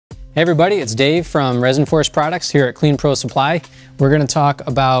Hey everybody, it's Dave from ResinForce Products here at Clean Pro Supply. We're going to talk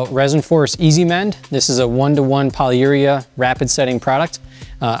about ResinForce EasyMend. This is a 1-to-1 polyurea rapid setting product.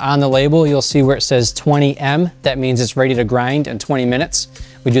 On the label, you'll see where it says 20M. That means it's ready to grind in 20 minutes.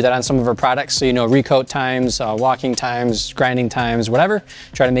 We do that on some of our products, so you know recoat times, walking times, grinding times, whatever.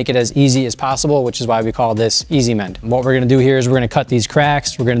 Try to make it as easy as possible, which is why we call this EasyMend. What we're going to do here is we're going to cut these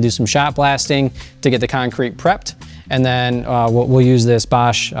cracks. We're going to do some shot blasting to get the concrete prepped. And then we'll use this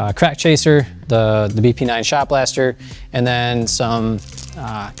Bosch crack chaser, the BP9 shot blaster, and then some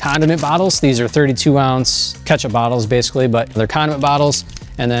condiment bottles. These are 32-ounce ketchup bottles basically, but they're condiment bottles.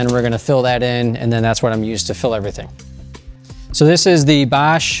 And then we're gonna fill that in, and then that's what I'm used to fill everything. So this is the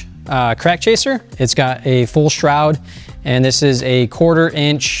Bosch crack chaser. It's got a full shroud, and this is a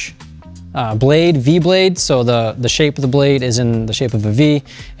 1/4-inch blade, V blade. So the shape of the blade is in the shape of a V,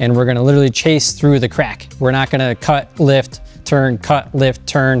 and we're gonna literally chase through the crack. We're not gonna cut, lift, turn, cut, lift,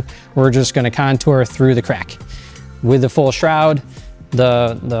 turn. We're just gonna contour through the crack. With the full shroud,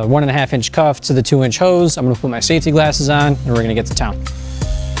 the 1.5-inch cuff to the 2-inch hose, I'm gonna put my safety glasses on, and we're gonna get to town.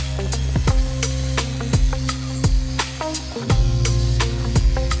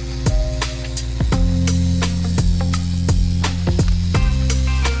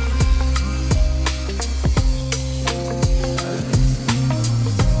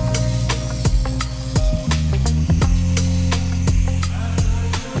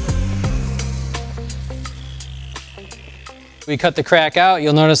 We cut the crack out.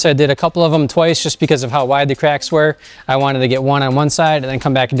 You'll notice I did a couple of them twice just because of how wide the cracks were. I wanted to get one on one side and then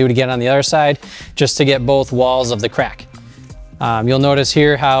come back and do it again on the other side just to get both walls of the crack. You'll notice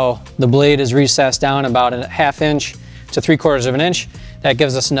here how the blade is recessed down about 1/2 inch to 3/4 of an inch. That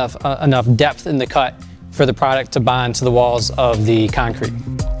gives us enough depth in the cut for the product to bond to the walls of the concrete.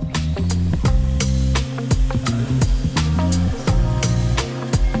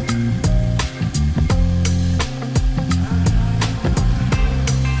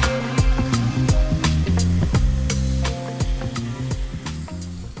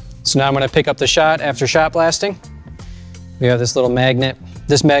 So now I'm going to pick up the shot after shot blasting. We have this little magnet.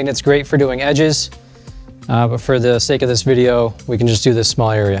 This magnet's great for doing edges, but for the sake of this video, we can just do this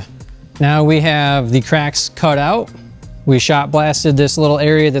small area. Now we have the cracks cut out. We shot blasted this little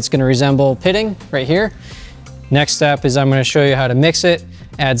area that's going to resemble pitting right here. Next step is I'm going to show you how to mix it,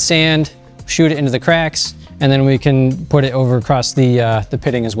 add sand, shoot it into the cracks, and then we can put it over across the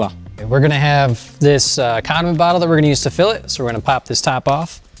pitting as well. We're going to have this condiment bottle that we're going to use to fill it, so we're going to pop this top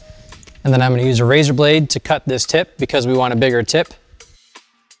off. And then I'm going to use a razor blade to cut this tip because we want a bigger tip.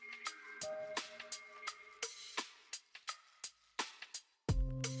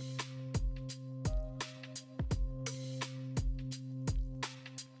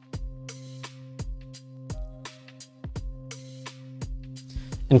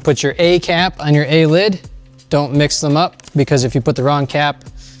 And put your A cap on your A lid. Don't mix them up because if you put the wrong cap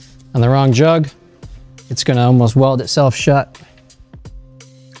on the wrong jug, it's going to almost weld itself shut.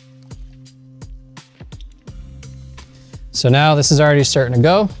 So now this is already starting to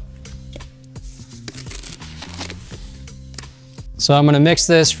go. So I'm going to mix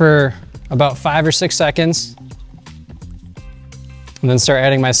this for about 5 or 6 seconds and then start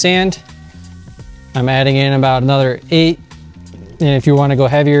adding my sand. I'm adding in about another 8, and if you want to go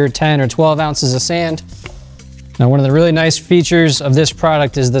heavier, 10 or 12 ounces of sand. Now one of the really nice features of this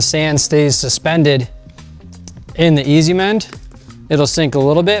product is the sand stays suspended in the EasyMend. It'll sink a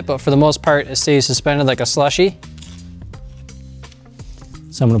little bit, but for the most part it stays suspended like a slushie.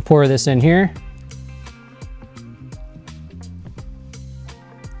 So I'm going to pour this in here.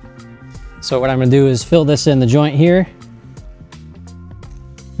 So what I'm going to do is fill this in the joint here,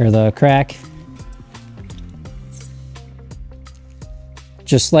 or the crack.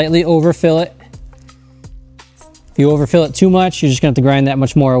 Just slightly overfill it. If you overfill it too much, you're just going to have to grind that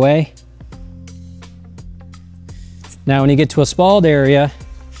much more away. Now when you get to a spalled area,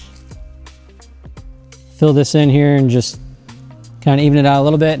 fill this in here and just kind of even it out a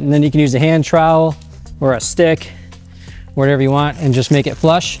little bit, and then you can use a hand trowel or a stick, whatever you want, and just make it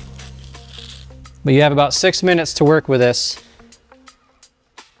flush. But you have about 6 minutes to work with this.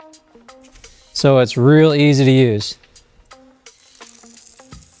 So it's real easy to use.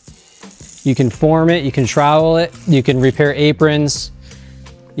 You can form it, you can trowel it, you can repair aprons.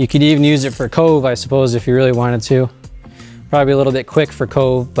 You could even use it for cove, I suppose, if you really wanted to. Probably a little bit quick for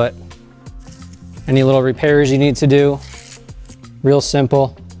cove, but any little repairs you need to do, real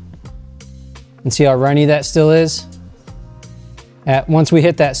simple. And see how runny that still is? Once we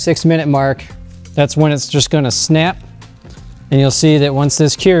hit that 6-minute mark, that's when it's just gonna snap. And you'll see that once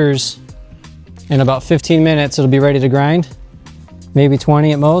this cures, in about 15 minutes, it'll be ready to grind. maybe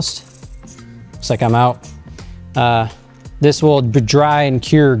 20 at most. Looks like I'm out. This will dry and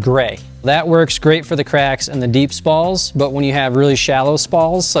cure gray. That works great for the cracks and the deep spalls, but when you have really shallow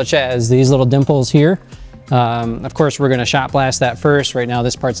spalls, such as these little dimples here, of course we're gonna shot blast that first. Right now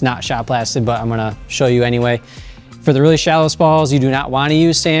this part's not shot blasted, but I'm gonna show you anyway. For the really shallow spalls, you do not want to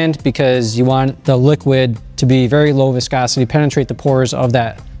use sand because you want the liquid to be very low viscosity, penetrate the pores of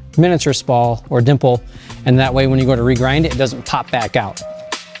that miniature spall or dimple, and that way when you go to regrind it, it doesn't pop back out.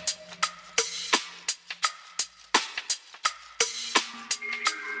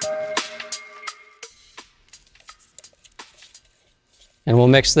 And we'll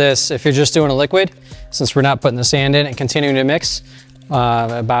mix this, if you're just doing a liquid, since we're not putting the sand in and continuing to mix,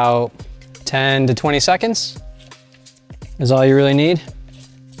 about 10 to 20 seconds is all you really need.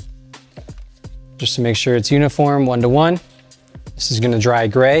 Just to make sure it's uniform, 1 to 1. This is gonna dry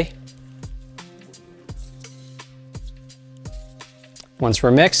gray. Once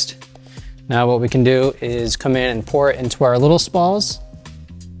we're mixed, now what we can do is come in and pour it into our little spalls.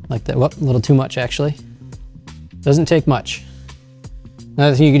 Like that, whoop, a little too much actually. Doesn't take much.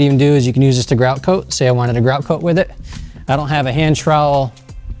 Another thing you could even do is you can use this to grout coat. Say I wanted a grout coat with it. I don't have a hand trowel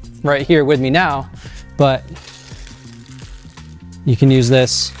right here with me now, but you can use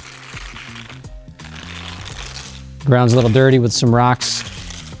this. Ground's a little dirty with some rocks,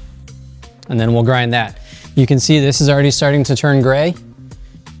 and then we'll grind that. You can see this is already starting to turn gray.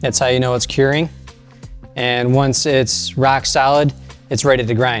 That's how you know it's curing. And once it's rock solid, it's ready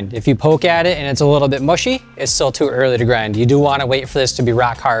to grind. If you poke at it and it's a little bit mushy, it's still too early to grind. You do want to wait for this to be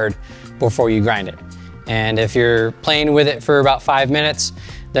rock hard before you grind it. And if you're playing with it for about 5 minutes,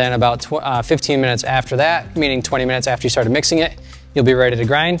 then about 15 minutes after that, meaning 20 minutes after you started mixing it, you'll be ready to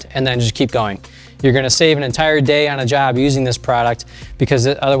grind, and then just keep going. You're gonna save an entire day on a job using this product, because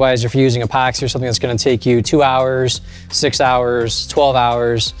otherwise if you're using epoxy or something that's gonna take you 2 hours, 6 hours, 12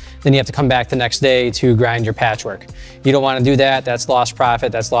 hours, then you have to come back the next day to grind your patchwork. You don't wanna do that. That's lost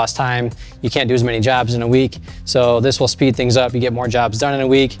profit, that's lost time. You can't do as many jobs in a week. So this will speed things up. You get more jobs done in a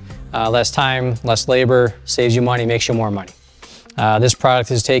week, less time, less labor, saves you money, makes you more money. This product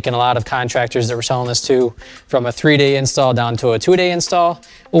has taken a lot of contractors that we're selling this to from a 3-day install down to a 2-day install,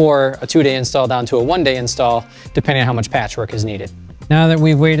 or a 2-day install down to a 1-day install, depending on how much patchwork is needed. Now that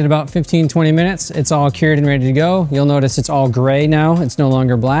we've waited about 15-20 minutes, it's all cured and ready to go. You'll notice it's all gray now. It's no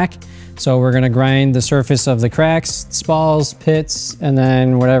longer black. So we're gonna grind the surface of the cracks, spalls, pits, and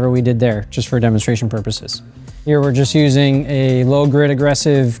then whatever we did there, just for demonstration purposes. Here we're just using a low grit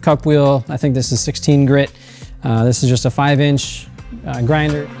aggressive cup wheel. I think this is 16 grit. This is just a 5-inch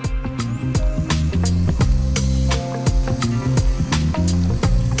grinder.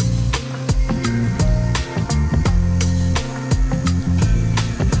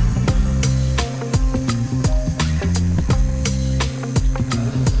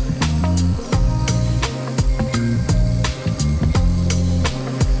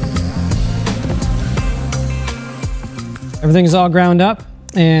 Everything's all ground up,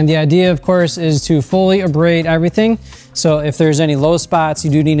 and the idea, of course, is to fully abrade everything. So if there's any low spots,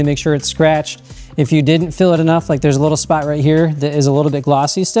 you do need to make sure it's scratched. If you didn't fill it enough, like there's a little spot right here that is a little bit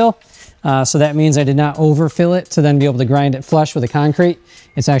glossy still. So that means I did not overfill it to then be able to grind it flush with the concrete.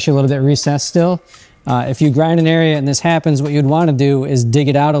 It's actually a little bit recessed still. If you grind an area and this happens, what you'd want to do is dig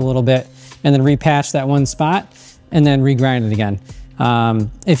it out a little bit and then repatch that one spot and then regrind it again.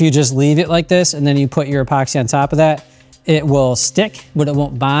 If you just leave it like this and then you put your epoxy on top of that, it will stick, but it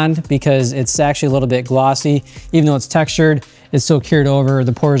won't bond because it's actually a little bit glossy. Even though it's textured, it's still cured over,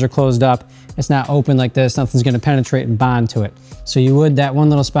 the pores are closed up. It's not open like this, nothing's gonna penetrate and bond to it. So you would, that one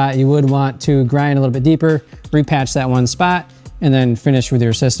little spot, you would want to grind a little bit deeper, repatch that one spot, and then finish with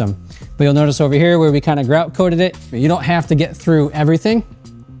your system. But you'll notice over here where we kind of grout coated it, you don't have to get through everything.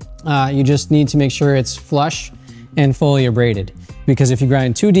 You just need to make sure it's flush and fully abraded. Because if you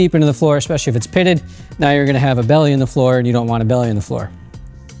grind too deep into the floor, especially if it's pitted, now you're gonna have a belly in the floor and you don't want a belly in the floor.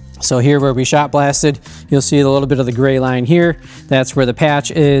 So here where we shot blasted, you'll see a little bit of the gray line here. That's where the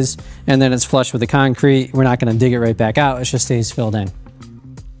patch is, and then it's flush with the concrete. We're not gonna dig it right back out, it just stays filled in.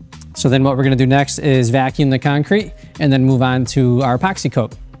 So then what we're gonna do next is vacuum the concrete and then move on to our epoxy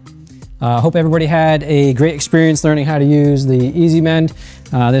coat. Hope everybody had a great experience learning how to use the EasyMend.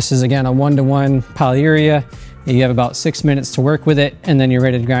 This is again a 1-to-1 polyurea. You have about 6 minutes to work with it, and then you're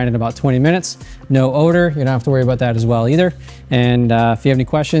ready to grind in about 20 minutes. No odor, you don't have to worry about that as well either. And if you have any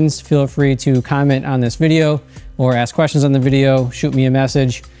questions, feel free to comment on this video or ask questions on the video, shoot me a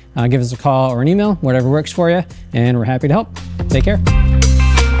message, give us a call or an email, whatever works for you, and we're happy to help. Take care.